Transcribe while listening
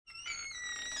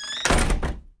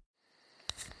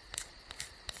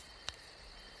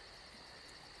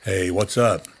Hey, what's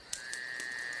up?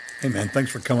 Hey man,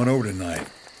 thanks for coming over tonight.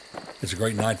 It's a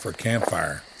great night for a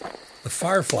campfire. The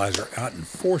fireflies are out in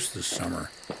force this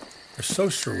summer. They're so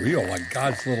surreal, like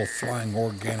God's little flying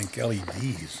organic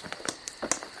LEDs.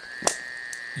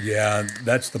 Yeah,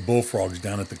 that's the bullfrogs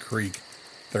down at the creek.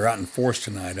 They're out in force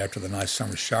tonight after the nice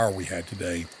summer shower we had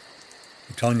today.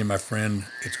 I'm telling you, my friend,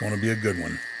 it's going to be a good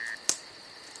one.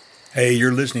 Hey,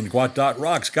 you're listening to What Dot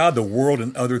Rocks, God, the World,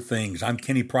 and Other Things. I'm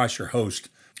Kenny Price, your host.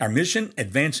 Our mission,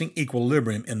 advancing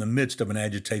equilibrium in the midst of an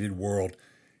agitated world.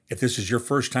 If this is your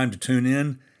first time to tune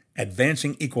in,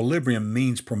 advancing equilibrium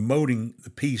means promoting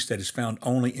the peace that is found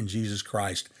only in Jesus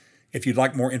Christ. If you'd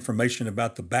like more information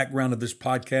about the background of this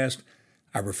podcast,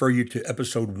 I refer you to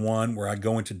episode 1 where I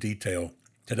go into detail.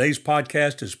 Today's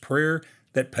podcast is Prayer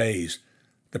That Pays,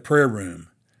 the Prayer Room.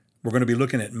 We're going to be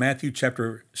looking at Matthew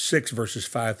chapter 6, verses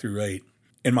 5 through 8.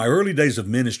 In my early days of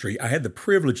ministry, I had the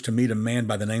privilege to meet a man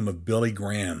by the name of Billy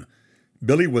Graham.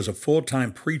 Billy was a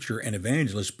full-time preacher and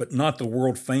evangelist, but not the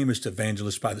world-famous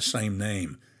evangelist by the same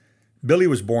name. Billy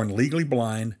was born legally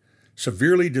blind,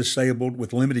 severely disabled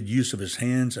with limited use of his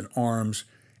hands and arms,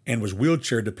 and was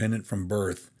wheelchair-dependent from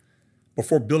birth.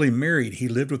 Before Billy married, he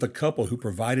lived with a couple who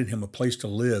provided him a place to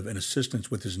live and assistance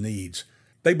with his needs.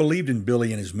 They believed in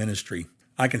Billy and his ministry.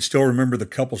 I can still remember the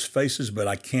couple's faces, but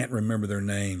I can't remember their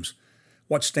names.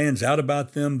 What stands out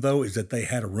about them, though, is that they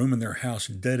had a room in their house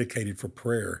dedicated for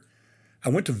prayer. I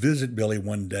went to visit Billy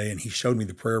one day, and he showed me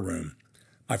the prayer room.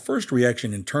 My first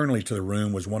reaction internally to the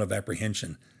room was one of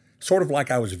apprehension, sort of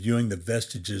like I was viewing the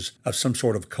vestiges of some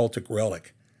sort of cultic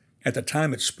relic. At the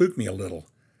time, it spooked me a little.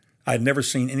 I had never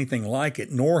seen anything like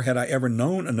it, nor had I ever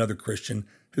known another Christian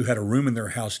who had a room in their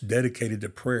house dedicated to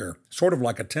prayer, sort of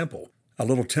like a temple, a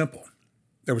little temple.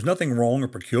 There was nothing wrong or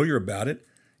peculiar about it.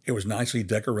 It was nicely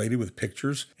decorated with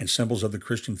pictures and symbols of the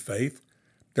Christian faith.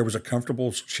 There was a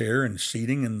comfortable chair and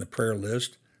seating in the prayer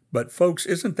list. But folks,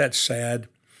 isn't that sad?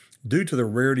 Due to the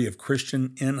rarity of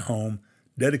Christian in-home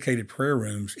dedicated prayer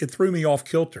rooms, it threw me off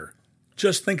kilter.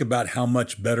 Just think about how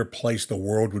much better place the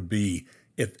world would be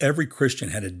if every Christian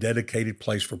had a dedicated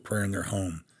place for prayer in their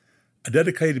home. A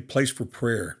dedicated place for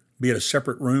prayer, be it a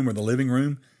separate room or the living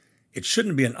room, it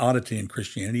shouldn't be an oddity in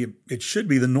Christianity. It should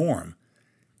be the norm.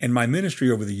 In my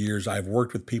ministry over the years, I have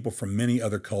worked with people from many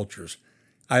other cultures.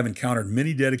 I have encountered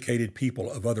many dedicated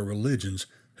people of other religions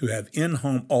who have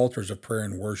in-home altars of prayer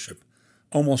and worship.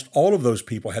 Almost all of those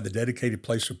people had the dedicated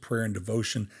place of prayer and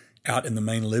devotion out in the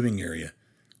main living area,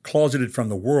 closeted from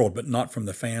the world but not from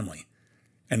the family.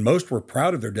 And most were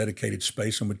proud of their dedicated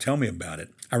space and would tell me about it.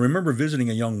 I remember visiting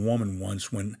a young woman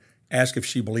once when asked if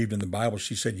she believed in the Bible.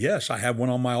 She said, "Yes, I have one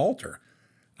on my altar."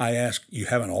 I asked, "You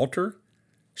have an altar?"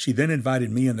 She then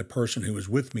invited me and the person who was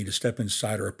with me to step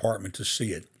inside her apartment to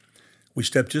see it. We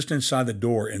stepped just inside the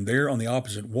door, and there on the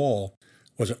opposite wall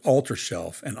was an altar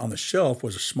shelf, and on the shelf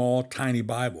was a small, tiny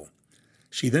Bible.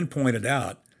 She then pointed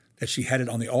out that she had it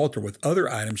on the altar with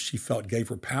other items she felt gave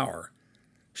her power.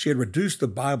 She had reduced the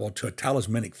Bible to a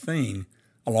talismanic thing,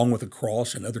 along with a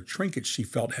cross and other trinkets she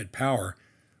felt had power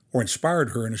or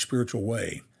inspired her in a spiritual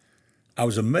way. I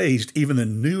was amazed even the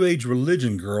New Age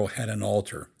religion girl had an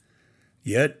altar.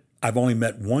 Yet, I've only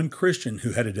met one Christian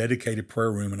who had a dedicated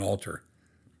prayer room and altar.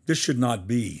 This should not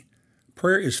be.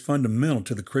 Prayer is fundamental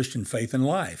to the Christian faith and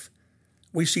life.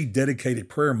 We see dedicated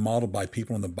prayer modeled by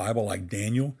people in the Bible like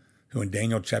Daniel, who in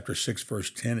Daniel chapter 6, verse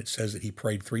 10, it says that he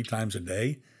prayed 3 times a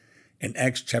day. In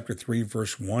Acts chapter 3,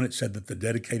 verse 1, it said that the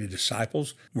dedicated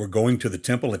disciples were going to the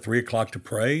temple at 3 o'clock to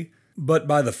pray. But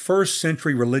by the first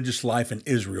century religious life in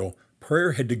Israel,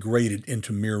 prayer had degraded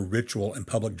into mere ritual and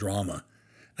public drama.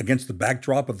 Against the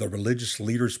backdrop of the religious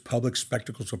leaders' public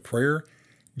spectacles of prayer,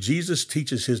 Jesus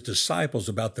teaches his disciples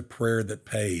about the prayer that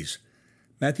pays.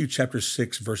 Matthew chapter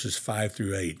 6, verses 5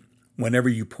 through 8. Whenever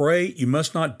you pray, you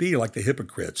must not be like the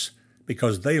hypocrites,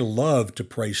 because they love to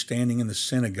pray standing in the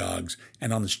synagogues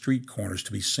and on the street corners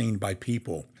to be seen by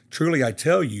people. Truly I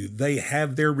tell you, they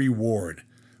have their reward.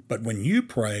 But when you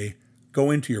pray, go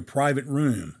into your private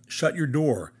room, shut your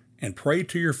door, and pray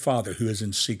to your Father who is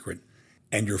in secret.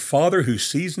 And your Father who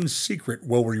sees in secret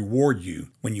will reward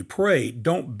you. When you pray,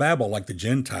 don't babble like the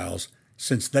Gentiles,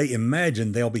 since they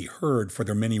imagine they'll be heard for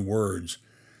their many words.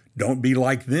 Don't be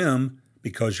like them,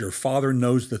 because your Father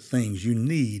knows the things you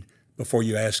need before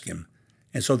you ask him.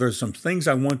 And so there's some things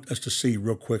I want us to see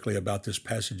real quickly about this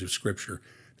passage of Scripture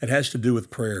that has to do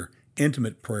with prayer,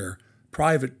 intimate prayer,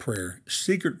 private prayer,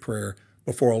 secret prayer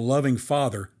before a loving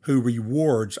Father who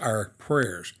rewards our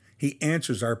prayers. He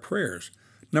answers our prayers.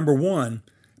 Number 1,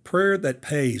 prayer that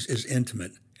pays is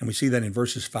intimate, and we see that in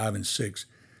verses 5 and 6.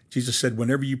 Jesus said,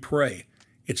 whenever you pray,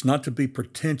 it's not to be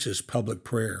pretentious public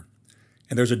prayer.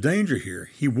 And there's a danger here.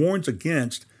 He warns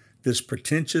against this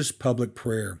pretentious public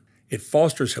prayer. It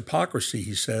fosters hypocrisy,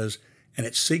 he says, and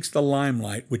it seeks the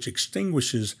limelight which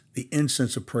extinguishes the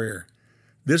incense of prayer.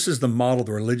 This is the model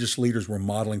the religious leaders were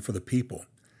modeling for the people.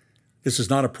 This is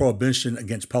not a prohibition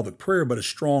against public prayer, but a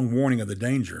strong warning of the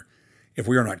danger. If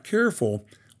we are not careful,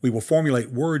 we will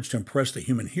formulate words to impress the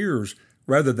human hearers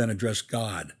rather than address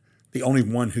God, the only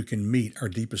one who can meet our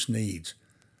deepest needs.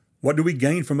 What do we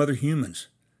gain from other humans?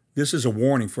 This is a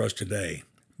warning for us today,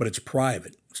 but it's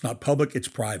private. It's not public, it's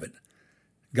private.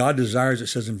 God desires, it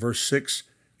says in verse 6,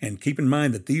 and keep in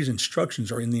mind that these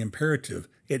instructions are in the imperative.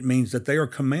 It means that they are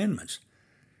commandments.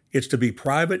 It's to be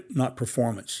private, not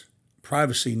performance.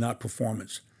 Privacy, not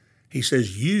performance. He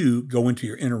says, you go into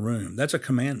your inner room. That's a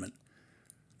commandment.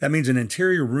 That means an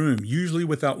interior room, usually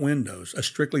without windows, a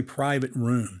strictly private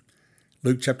room.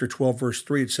 Luke chapter 12, verse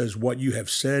 3, it says, what you have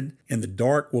said in the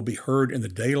dark will be heard in the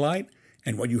daylight,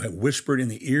 and what you have whispered in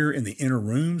the ear in the inner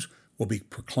rooms will be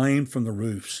proclaimed from the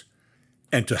roofs.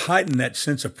 And to heighten that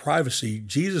sense of privacy,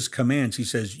 Jesus commands, he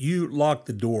says, you lock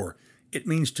the door. It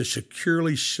means to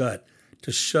securely shut,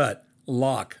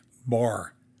 lock,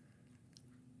 bar.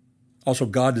 Also,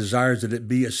 God desires that it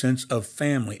be a sense of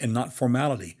family and not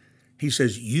formality. He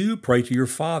says, you pray to your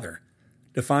Father,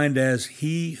 defined as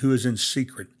he who is in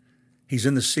secret. He's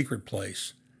in the secret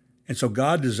place. And so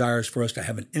God desires for us to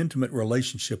have an intimate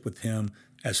relationship with him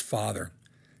as Father.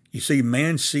 You see,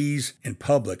 man sees in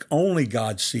public, only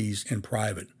God sees in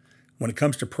private. When it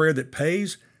comes to prayer that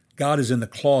pays, God is in the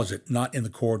closet, not in the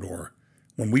corridor.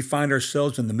 When we find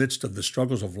ourselves in the midst of the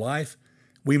struggles of life,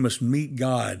 we must meet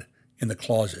God in the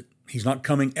closet. He's not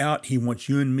coming out. He wants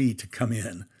you and me to come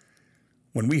in.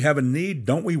 When we have a need,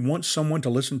 don't we want someone to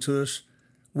listen to us?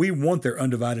 We want their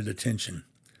undivided attention.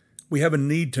 We have a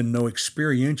need to know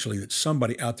experientially that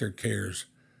somebody out there cares.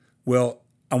 Well,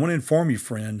 I want to inform you,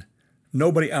 friend,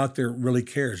 nobody out there really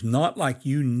cares, not like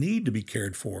you need to be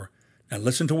cared for. Now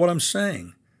listen to what I'm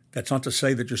saying. That's not to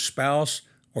say that your spouse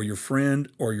or your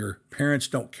friend or your parents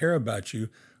don't care about you,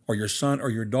 or your son or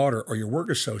your daughter or your work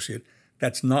associate.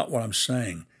 That's not what I'm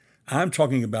saying. I'm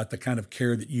talking about the kind of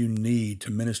care that you need to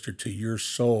minister to your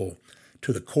soul,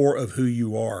 to the core of who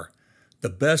you are. The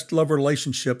best love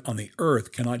relationship on the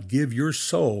earth cannot give your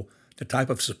soul the type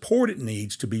of support it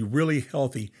needs to be really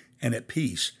healthy and at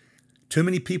peace. Too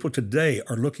many people today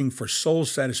are looking for soul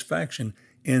satisfaction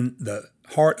in the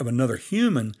heart of another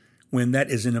human when that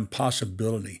is an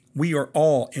impossibility. We are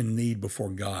all in need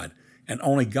before God, and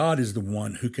only God is the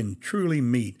one who can truly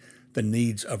meet the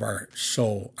needs of our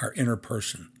soul, our inner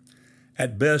person.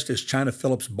 At best, as China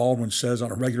Phillips Baldwin says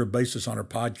on a regular basis on her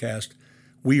podcast,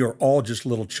 we are all just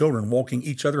little children walking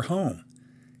each other home.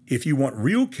 If you want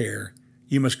real care,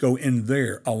 you must go in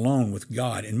there alone with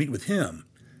God and meet with him.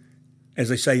 As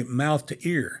they say, mouth to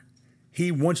ear.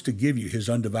 He wants to give you his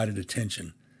undivided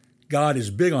attention. God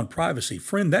is big on privacy.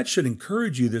 Friend, that should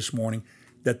encourage you this morning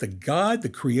that the God, the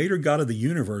creator God of the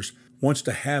universe, wants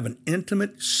to have an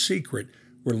intimate, secret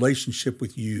relationship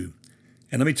with you.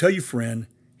 And let me tell you, friend,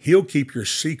 he'll keep your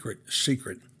secret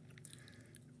secret.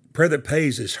 Prayer that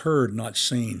pays is heard, not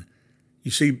seen.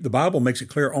 You see, the Bible makes it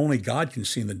clear only God can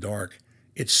see in the dark.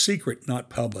 It's secret, not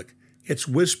public. It's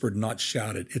whispered, not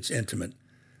shouted. It's intimate.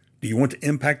 Do you want to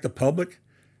impact the public?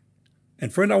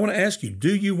 And friend, I want to ask you,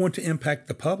 do you want to impact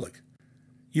the public?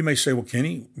 You may say, well,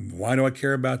 Kenny, why do I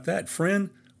care about that? Friend,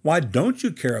 why don't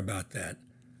you care about that?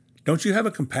 Don't you have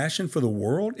a compassion for the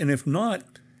world? And if not,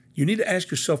 you need to ask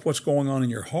yourself what's going on in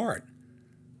your heart.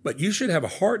 But you should have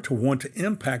a heart to want to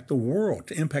impact the world,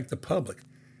 to impact the public.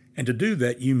 And to do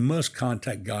that, you must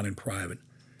contact God in private.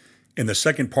 In the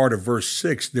second part of verse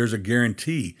 6, there's a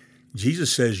guarantee.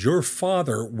 Jesus says, your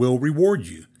Father will reward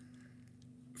you.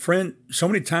 Friend, so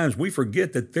many times we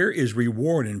forget that there is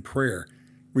reward in prayer.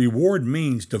 Reward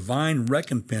means divine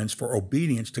recompense for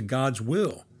obedience to God's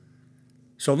will.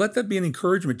 So let that be an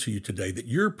encouragement to you today that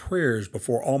your prayers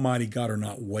before Almighty God are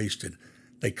not wasted.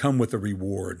 They come with a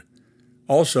reward.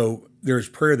 Also, there is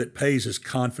prayer that pays is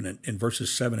confident in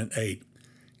verses 7 and 8.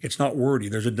 It's not wordy.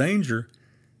 There's a danger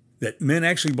that men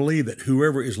actually believe that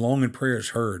whoever is long in prayer is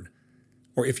heard,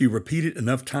 or if you repeat it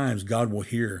enough times, God will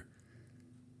hear.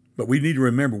 But we need to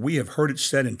remember, we have heard it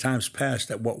said in times past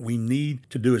that what we need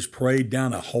to do is pray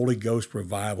down a Holy Ghost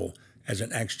revival, as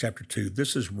in Acts chapter 2.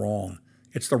 This is wrong.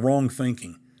 It's the wrong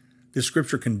thinking. This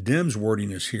scripture condemns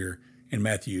wordiness here in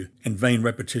Matthew and vain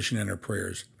repetition in our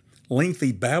prayers.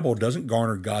 Lengthy babble doesn't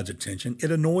garner God's attention.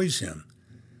 It annoys him.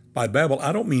 By babble,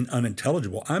 I don't mean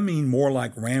unintelligible. I mean more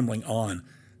like rambling on,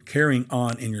 carrying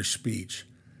on in your speech.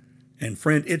 And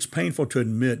friend, it's painful to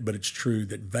admit, but it's true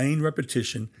that vain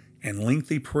repetition and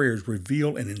lengthy prayers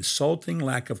reveal an insulting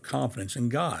lack of confidence in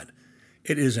God.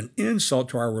 It is an insult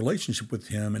to our relationship with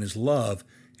Him and His love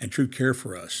and true care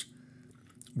for us.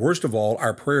 Worst of all,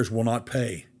 our prayers will not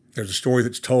pay. There's a story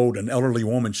that's told an elderly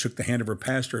woman shook the hand of her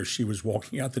pastor as she was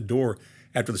walking out the door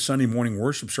after the Sunday morning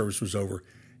worship service was over.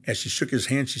 As she shook his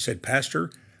hand, she said, "Pastor,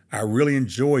 I really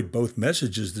enjoyed both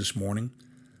messages this morning."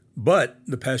 But,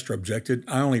 the pastor objected,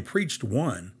 "I only preached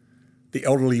one." The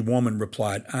elderly woman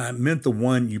replied, "I meant the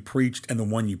one you preached and the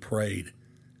one you prayed."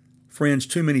 Friends,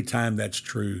 too many times that's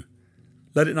true.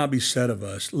 Let it not be said of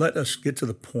us. Let us get to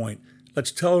the point.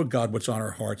 Let's tell God what's on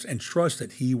our hearts and trust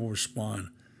that He will respond.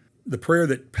 The prayer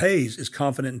that pays is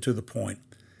confident and to the point.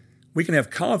 We can have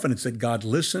confidence that God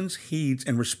listens, heeds,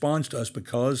 and responds to us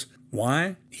because,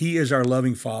 why? He is our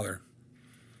loving Father.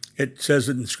 It says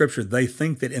in Scripture, they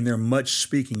think that in their much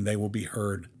speaking they will be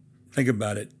heard. Think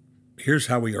about it. Here's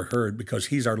how we are heard, because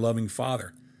He's our loving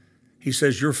Father. He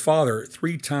says, "Your Father,"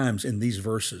 3 times in these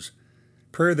verses.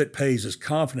 Prayer that pays is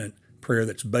confident prayer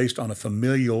that's based on a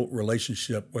familial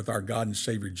relationship with our God and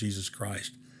Savior, Jesus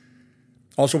Christ.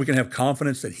 Also, we can have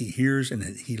confidence that He hears and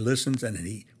that He listens and that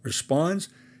He responds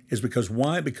is because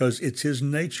why? Because it's His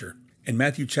nature. In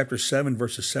Matthew chapter 7,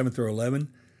 verses 7 through 11,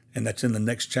 and that's in the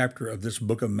next chapter of this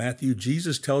book of Matthew,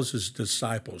 Jesus tells His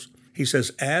disciples, He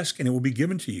says, "Ask and it will be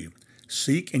given to you.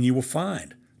 Seek and you will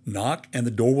find. Knock and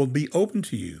the door will be opened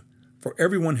to you. For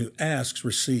everyone who asks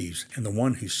receives, and the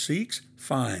one who seeks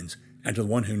finds, and to the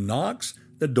one who knocks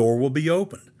the door will be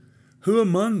opened. Who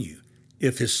among you,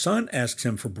 if his son asks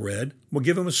him for bread, will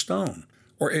give him a stone?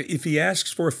 Or if he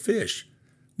asks for a fish,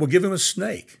 will give him a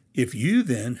snake? If you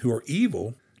then, who are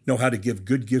evil, know how to give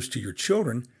good gifts to your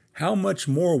children, how much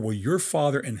more will your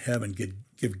Father in heaven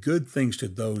give good things to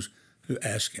those who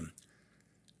ask Him?"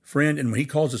 Friend, and when He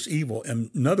calls us evil,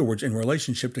 in other words, in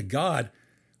relationship to God,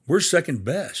 we're second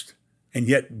best. And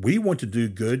yet we want to do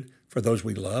good for those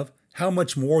we love. How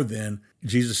much more then,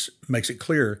 Jesus makes it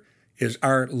clear, is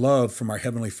our love from our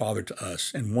Heavenly Father to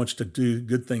us and wants to do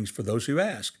good things for those who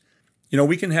ask. You know,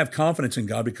 we can have confidence in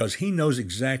God because He knows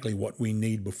exactly what we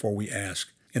need before we ask.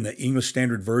 In the English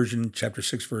Standard Version, chapter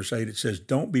 6, verse 8, it says,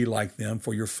 "Don't be like them,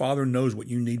 for your Father knows what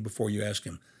you need before you ask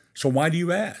Him." So why do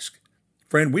you ask?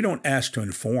 Friend, we don't ask to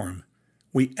inform.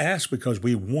 We ask because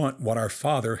we want what our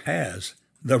Father has,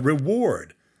 the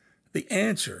reward, the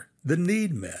answer, the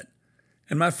need met.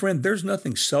 And my friend, there's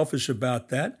nothing selfish about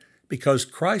that because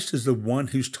Christ is the one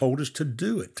who's told us to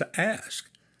do it, to ask.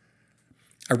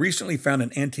 I recently found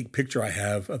an antique picture I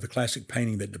have of the classic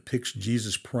painting that depicts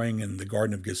Jesus praying in the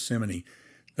Garden of Gethsemane.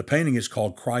 The painting is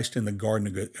called Christ in the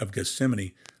Garden of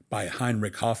Gethsemane by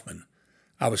Heinrich Hoffmann.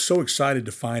 I was so excited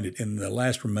to find it in the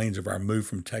last remains of our move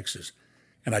from Texas,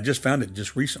 and I just found it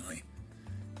just recently.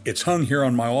 It's hung here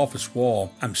on my office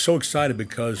wall. I'm so excited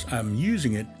because I'm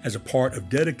using it as a part of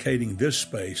dedicating this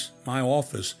space, my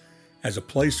office, as a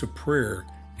place of prayer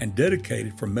and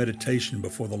dedicated for meditation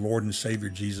before the Lord and Savior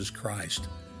Jesus Christ.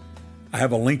 I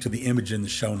have a link to the image in the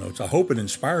show notes. I hope it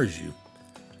inspires you.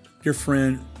 Dear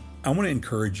friend, I want to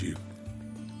encourage you.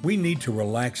 We need to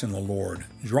relax in the Lord,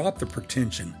 drop the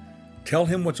pretension, tell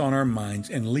Him what's on our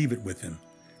minds and leave it with Him,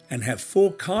 and have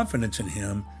full confidence in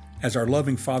Him as our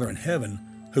loving Father in heaven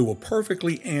who will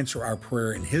perfectly answer our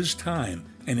prayer in His time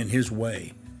and in His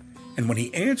way. And when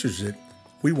He answers it,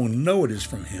 we will know it is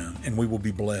from Him and we will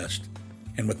be blessed.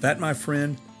 And with that, my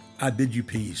friend, I bid you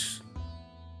peace.